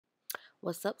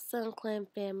What's up, Sun Clan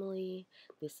family?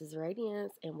 This is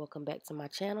Radiance, and welcome back to my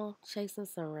channel, Chasing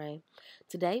Sunray.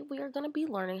 Today, we are going to be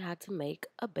learning how to make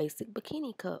a basic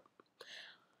bikini cup.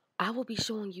 I will be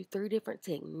showing you 3 different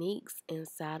techniques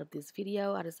inside of this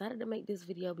video. I decided to make this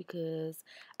video because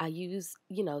I use,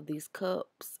 these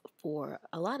cups for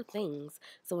a lot of things.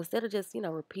 So instead of just,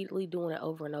 repeatedly doing it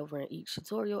over and over in each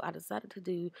tutorial, I decided to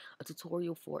do a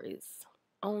tutorial for its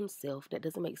own self. That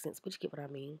doesn't make sense, but you get what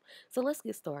I mean. So let's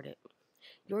get started.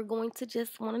 You're going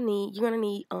to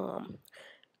need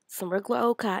some regular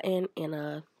old cotton and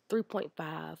a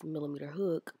 3.5 millimeter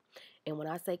hook. And when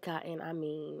I say cotton, I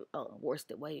mean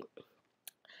worsted weight.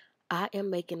 I am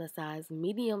making a size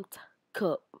medium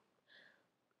cup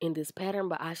in this pattern,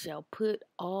 but I shall put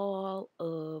all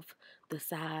of the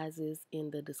sizes in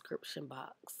the description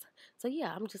box. So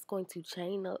yeah, I'm just going to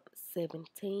chain up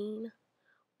 17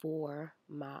 for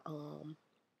my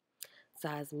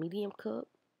size medium cup.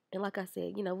 And like I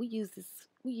said, we use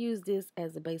this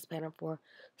as a base pattern for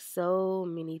so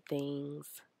many things.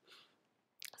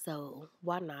 So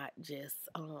why not just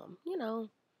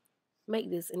make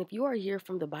this? And if you are here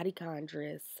from the bodycon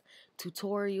dress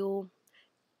tutorial,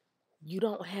 you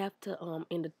don't have to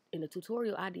in the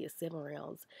tutorial I did 7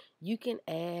 rounds. You can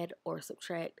add or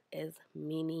subtract as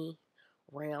many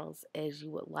rounds as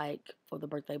you would like for the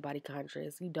birthday bodycon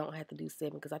dress. You don't have to do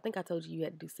 7 because I think I told you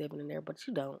had to do 7 in there, but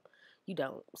you don't.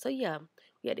 So yeah,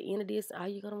 at the end of this, all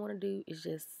you're gonna want to do is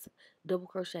just double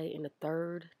crochet in the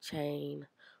 3rd chain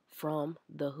from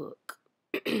the hook,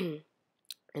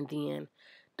 and then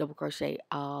double crochet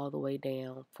all the way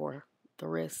down for the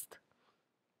rest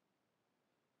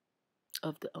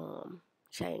of the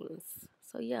chains.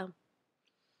 So yeah,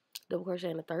 double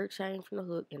crochet in the 3rd chain from the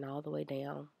hook and all the way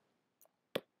down.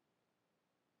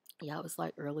 Yeah, it was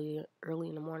like early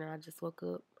in the morning. I just woke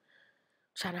up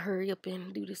trying to hurry up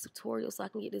and do this tutorial so I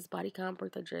can get this bodycon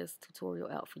birthday dress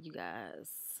tutorial out for you guys.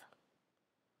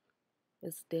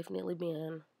 It's definitely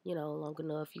been, long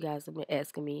enough. You guys have been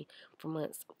asking me for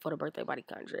months for the birthday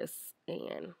bodycon dress,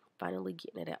 and finally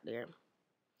getting it out there.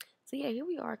 So yeah, here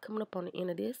we are coming up on the end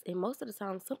of this, and most of the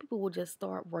time some people will just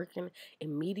start working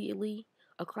immediately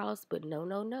across, but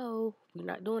no, we're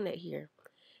not doing that here.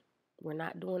 We're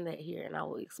not doing that here, and I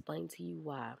will explain to you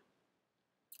why.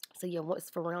 So yeah, once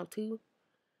for round 2,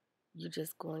 you're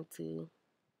just going to,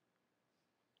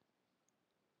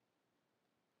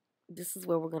 this is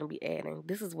where we're going to be adding,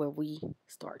 this is where we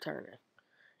start turning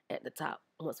at the top.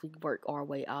 Once we work our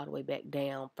way all the way back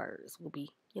down first, we'll be,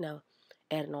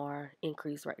 adding our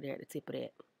increase right there at the tip of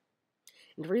that.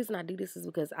 And the reason I do this is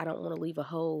because I don't want to leave a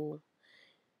hole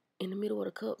in the middle of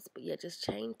the cups. But yeah, just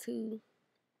chain 2,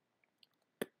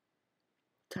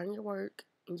 turn your work,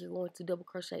 and you're going to double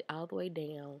crochet all the way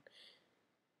down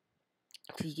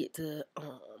till you get to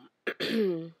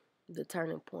the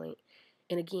turning point.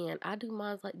 And again, I do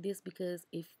mine like this because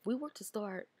if we were to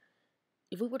start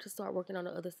working on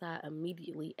the other side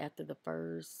immediately after the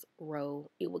first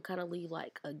row, it would kind of leave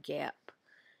like a gap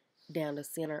down the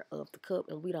center of the cup,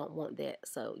 and we don't want that.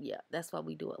 So yeah, that's why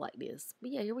we do it like this.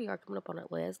 But yeah, here we are coming up on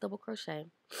that last double crochet.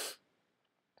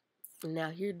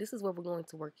 Now here, this is where we're going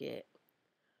to work at.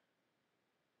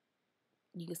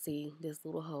 You can see this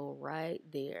little hole right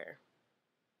there.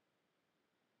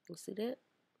 You see that?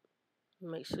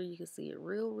 Make sure you can see it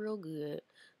real good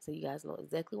so you guys know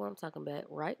exactly what I'm talking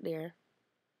about. Right there.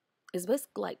 It's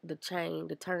basically like the chain,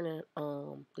 the turning,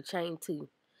 the chain 2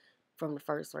 from the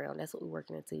first round. That's what we're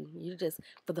working into. You just,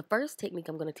 for the first technique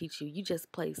I'm going to teach you, you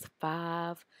just place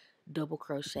 5 double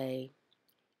crochet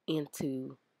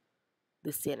into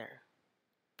the center.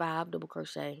 5 double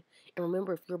crochet. And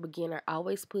remember, if you're a beginner,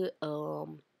 always put a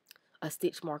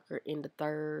stitch marker in the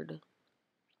 3rd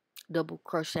double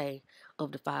crochet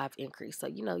of the 5 increase. So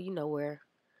you know where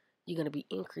you're going to be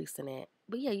increasing at.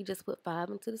 But yeah, you just put 5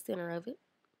 into the center of it.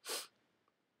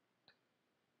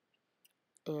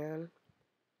 And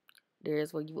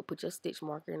there's where you would put your stitch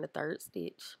marker in the 3rd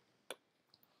stitch.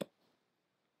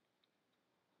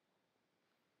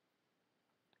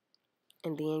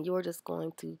 And then you're just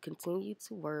going to continue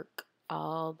to work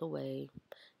all the way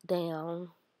down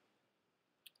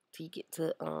till you get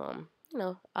to, all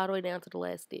the way down to the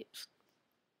last stitch.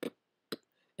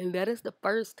 And that is the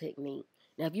first technique.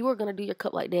 Now, if you were going to do your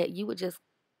cup like that, you would just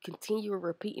continue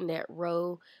repeating that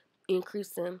row,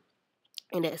 increasing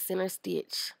in that center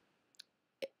stitch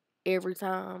every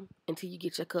time until you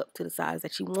get your cup to the size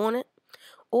that you want it.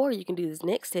 Or you can do this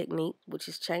next technique, which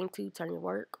is chain 2, turn your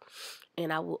work.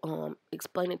 And I will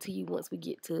explain it to you once we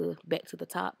get back to the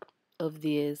top of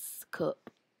this cup.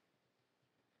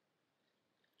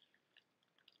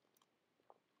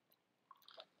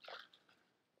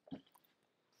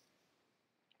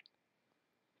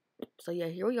 So yeah,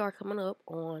 here we are coming up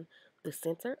on the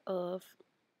center of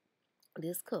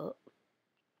this cup.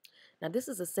 Now this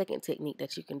is a second technique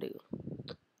that you can do.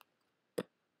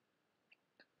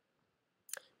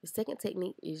 The second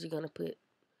technique is you're going to put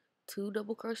 2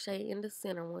 double crochet in the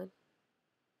center one.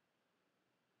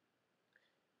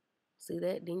 See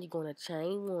that? Then you're going to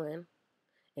chain 1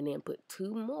 and then put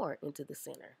 2 more into the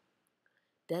center.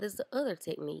 That is the other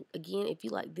technique. Again, if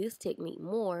you like this technique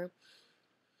more,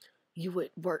 you would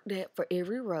work that for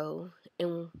every row,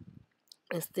 and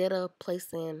instead of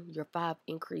placing your 5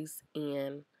 increase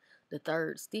in the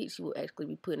third stitch, you will actually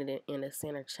be putting it in a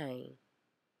center chain.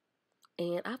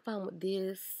 And I found with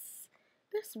this,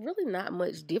 there's really not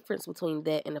much difference between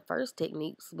that and the first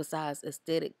techniques besides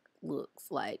aesthetic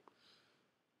looks. Like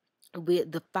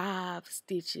with the 5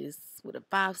 stitches, with a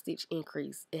 5 stitch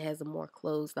increase, it has a more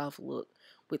closed off look.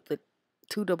 With the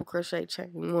 2 double crochet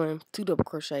chain 1, 2 double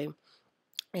crochet,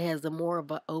 it has a more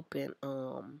of an open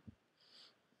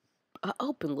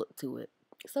look to it.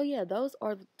 So yeah, those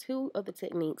are the 2 of the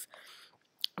techniques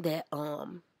that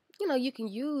you can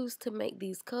use to make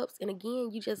these cups. And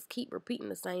again, you just keep repeating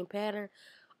the same pattern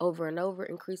over and over,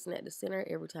 increasing at the center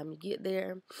every time you get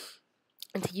there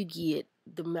until you get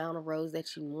the amount of rows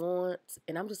that you want.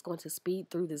 And I'm just going to speed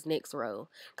through this next row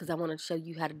because I want to show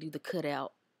you how to do the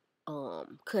cutout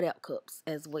cups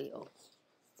as well.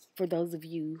 For those of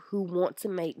you who want to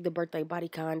make the birthday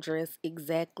bodycon dress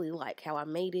exactly like how I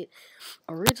made it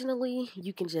originally,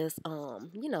 you can just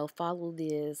follow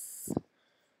this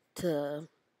to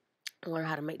learn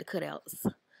how to make the cutouts.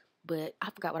 But I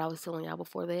forgot what I was telling y'all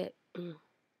before that.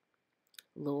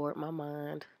 Lord, my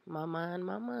mind.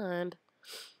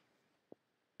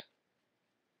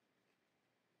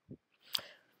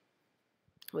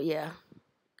 But yeah,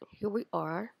 here we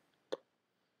are.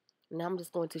 Now I'm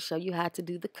just going to show you how to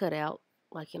do the cutout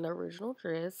like in the original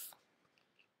dress.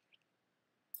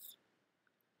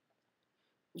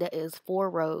 That is 4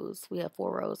 rows. We have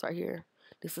 4 rows right here.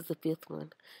 This is the 5th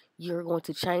one. You're going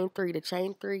to chain 3. The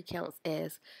chain 3 counts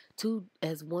as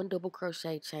 1 double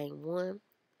crochet, chain 1.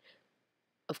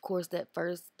 Of course, that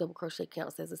first double crochet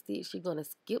counts as a stitch. You're going to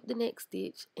skip the next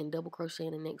stitch and double crochet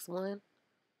in the next one.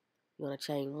 You're going to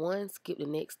chain 1, skip the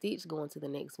next stitch, go into the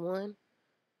next one.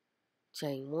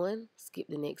 Chain 1, skip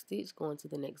the next stitch, go into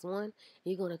the next one. And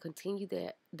you're going to continue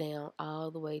that down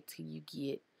all the way till you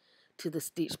get to the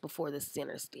stitch before the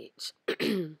center stitch.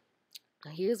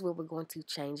 Now here's where we're going to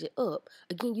change it up.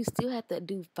 Again, you still have to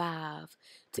do 5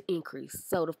 to increase.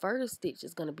 So the first stitch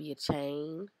is going to be a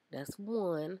chain. That's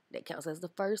 1. That counts as the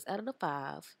first out of the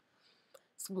 5.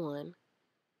 It's 1.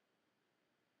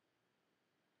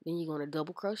 Then you're going to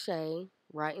double crochet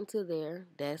right into there.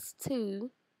 That's 2.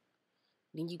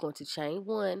 Then you're going to chain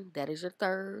 1. That is your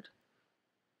third.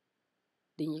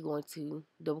 Then you're going to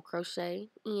double crochet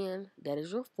in. That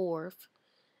is your 4th.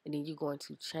 And then you're going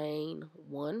to chain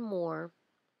 1 more.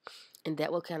 And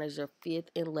that will count as your 5th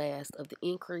and last of the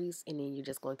increase. And then you're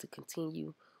just going to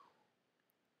continue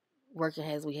working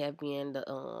as we have been. The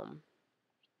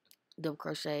double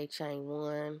crochet, chain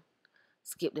 1,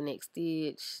 skip the next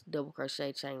stitch, double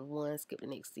crochet, chain 1, skip the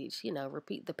next stitch.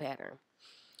 Repeat the pattern.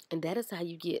 And that is how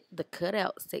you get the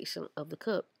cutout section of the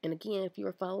cup. And again, if you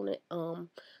were following it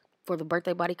for the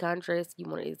birthday bodycon dress, you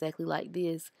want it exactly like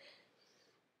this.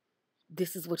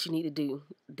 This is what you need to do.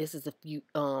 This is you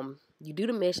do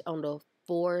the mesh on the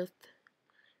 4th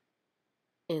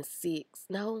and 6th.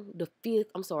 No, the 5th.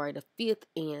 I'm sorry, the 5th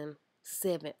and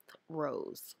 7th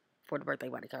rows for the birthday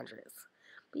bodycon dress.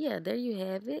 But yeah, there you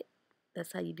have it.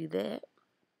 That's how you do that.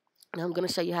 Now I'm going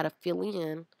to show you how to fill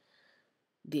in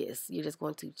this. You're just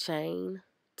going to chain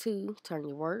 2, turn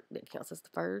your work. That counts as the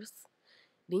first.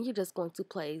 Then you're just going to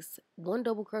place 1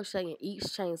 double crochet in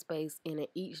each chain space and in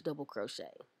each double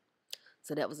crochet.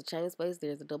 So that was a chain space.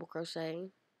 There's a double crochet.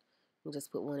 You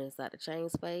just put 1 inside the chain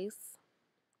space,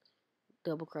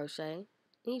 double crochet,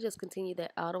 and you just continue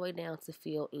that all the way down to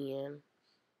fill in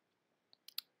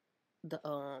the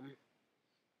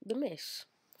mesh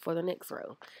for the next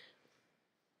row.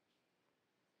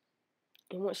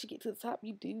 And once you get to the top,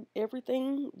 you do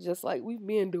everything just like we've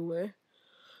been doing.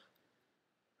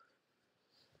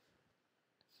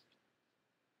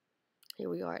 Here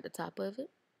we are at the top of it.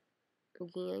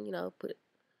 Again, put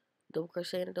double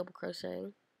crochet in a double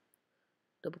crochet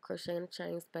in a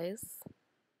chain space,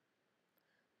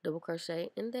 double crochet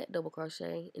in that double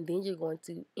crochet, and then you're going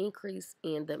to increase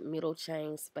in the middle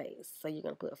chain space. So you're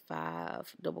going to put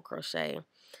 5 double crochet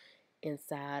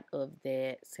inside of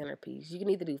that centerpiece. You can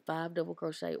either do 5 double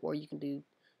crochet or you can do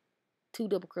 2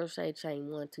 double crochet, chain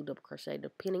 1, 2 double crochet,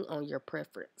 depending on your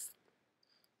preference.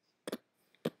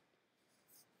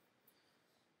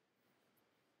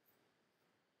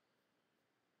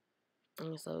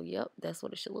 And so, yep, that's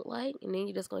what it should look like. And then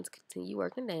you're just going to continue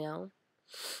working down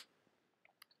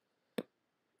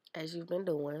as you've been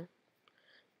doing.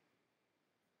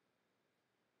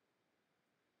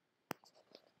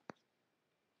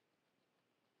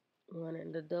 One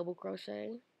in the double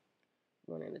crochet,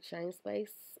 one in the chain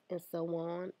space, and so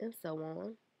on and so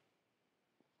on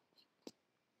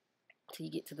till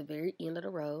you get to the very end of the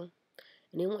row.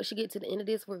 And then once you get to the end of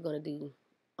this, we're going to do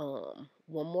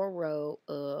one more row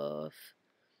of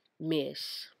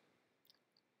mesh.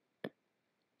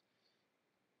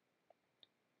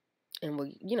 And we'll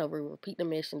repeat the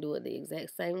mesh and do it the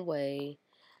exact same way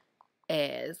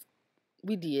as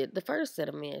we did the first set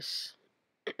of mesh.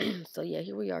 So yeah,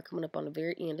 here we are coming up on the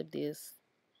very end of this.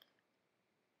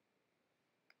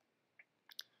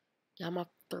 Y'all, my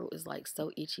throat is like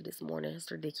so itchy this morning.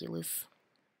 It's ridiculous.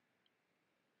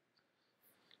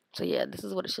 So yeah, this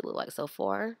is what it should look like so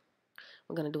far.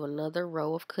 We're going to do another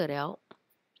row of cutout.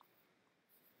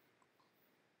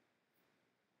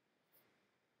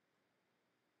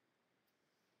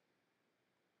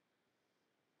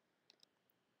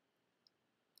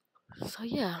 So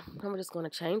yeah, I'm just going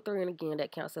to chain 3, and again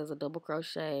that counts as a double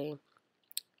crochet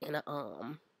and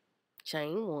a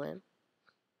chain 1,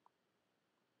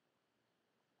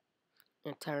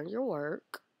 and turn your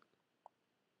work.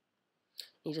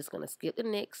 You're just going to skip the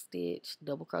next stitch,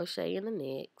 double crochet in the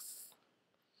next.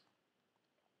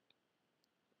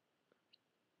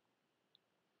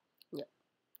 Yep.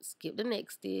 Skip the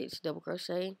next stitch, double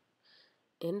crochet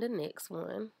in the next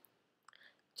one.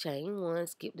 Chain 1,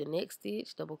 skip the next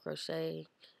stitch, double crochet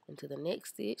into the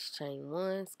next stitch, chain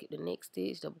 1, skip the next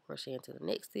stitch, double crochet into the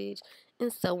next stitch,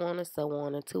 and so on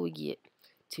until we get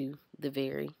to the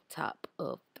very top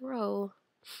of the row.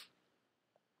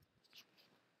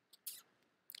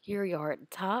 Here we are at the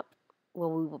top where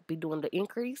we will be doing the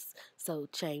increase. So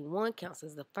chain 1 counts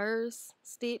as the first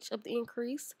stitch of the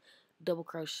increase. Double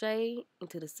crochet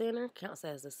into the center counts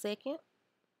as the second.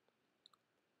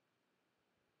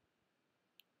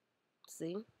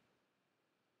 See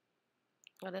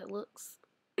how that looks?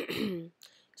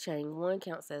 Chain 1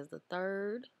 counts as the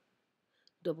third.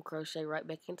 Double crochet right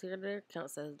back into there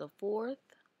counts as the fourth.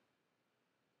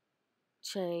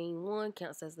 Chain 1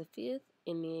 counts as the fifth.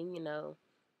 And then,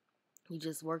 you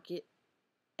just work it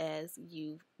as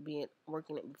you've been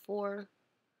working it before.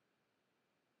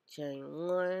 Chain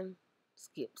 1,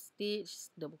 skip stitch,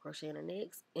 double crochet in the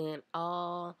next, and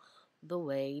all the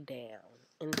way down.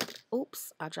 And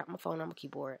oops, I dropped my phone on my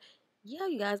keyboard. Yeah,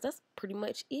 you guys, that's pretty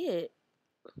much it.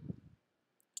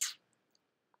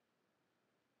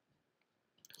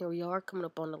 Here we are coming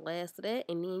up on the last of that,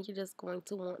 and then you're just going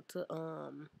to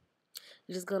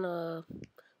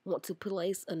want to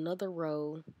place another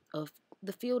row of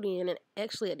the filled in, and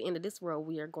actually at the end of this row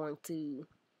we are going to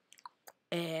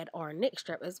add our neck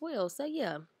strap as well. So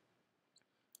yeah,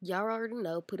 y'all already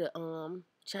know, put a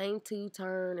chain 2,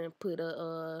 turn, and put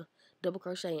a double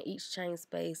crochet in each chain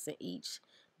space and each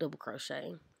double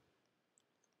crochet,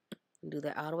 and do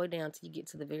that all the way down till you get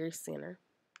to the very center.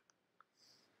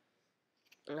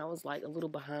 And I was like a little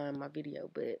behind my video,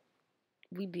 but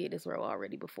we did this row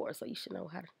already before, so you should know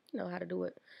how to do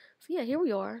it. So yeah, here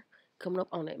we are coming up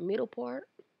on that middle part,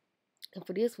 and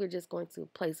for this we're just going to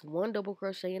place one double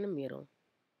crochet in the middle.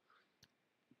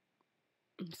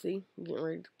 See, getting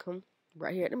ready to come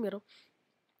right here at the middle.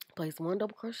 Place one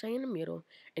double crochet in the middle,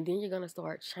 and then you're going to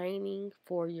start chaining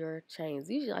for your chains.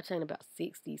 Usually I chain about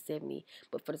 60, 70,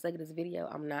 but for the sake of this video,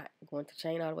 I'm not going to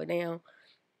chain all the way down.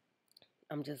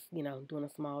 I'm just, doing a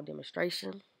small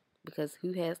demonstration because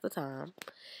who has the time?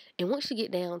 And once you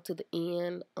get down to the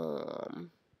end,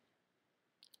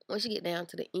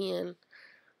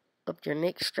 of your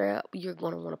neck strap, you're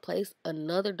going to want to place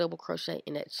another double crochet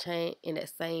in that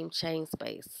same chain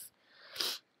space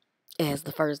as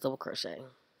the first double crochet.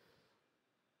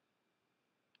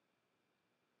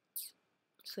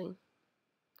 See?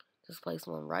 Just place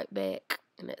one right back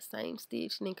in that same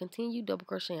stitch, and then continue double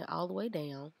crocheting all the way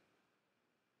down.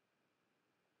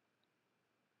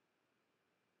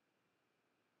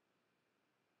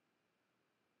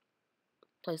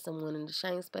 Place them one in the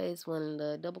chain space, one in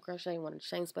the double crochet, one in the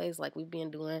chain space like we've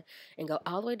been doing, and go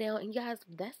all the way down. And guys,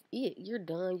 that's it. You're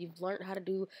done. You've learned how to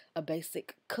do a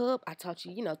basic cup. I taught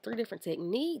you, 3 different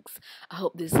techniques. I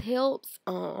hope this helps.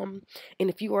 And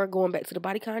if you are going back to the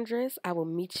bodycon dress, I will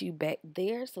meet you back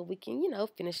there so we can,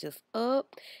 finish this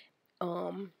up.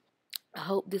 I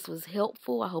hope this was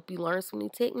helpful. I hope you learned some new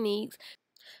techniques.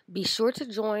 Be sure to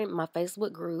join my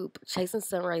Facebook group, Chasing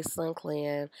Sunray Sun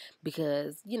Clan,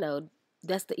 because,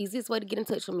 That's the easiest way to get in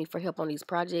touch with me for help on these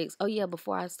projects. Oh yeah,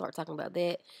 before I start talking about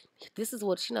that, this is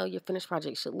what your finished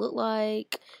project should look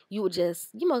like. You would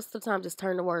most of the time just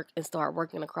turn to work and start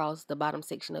working across the bottom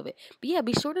section of it. But yeah,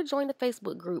 be sure to join the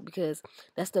Facebook group because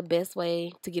that's the best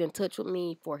way to get in touch with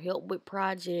me for help with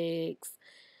projects.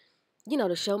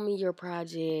 To show me your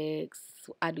projects.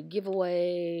 I do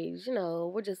giveaways.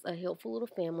 We're just a helpful little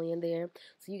family in there.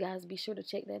 So you guys be sure to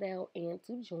check that out and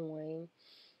to join.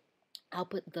 I'll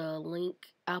put a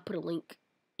link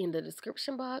in the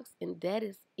description box. And that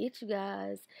is it, you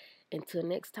guys. Until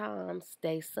next time,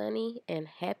 stay sunny and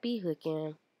happy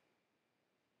hooking.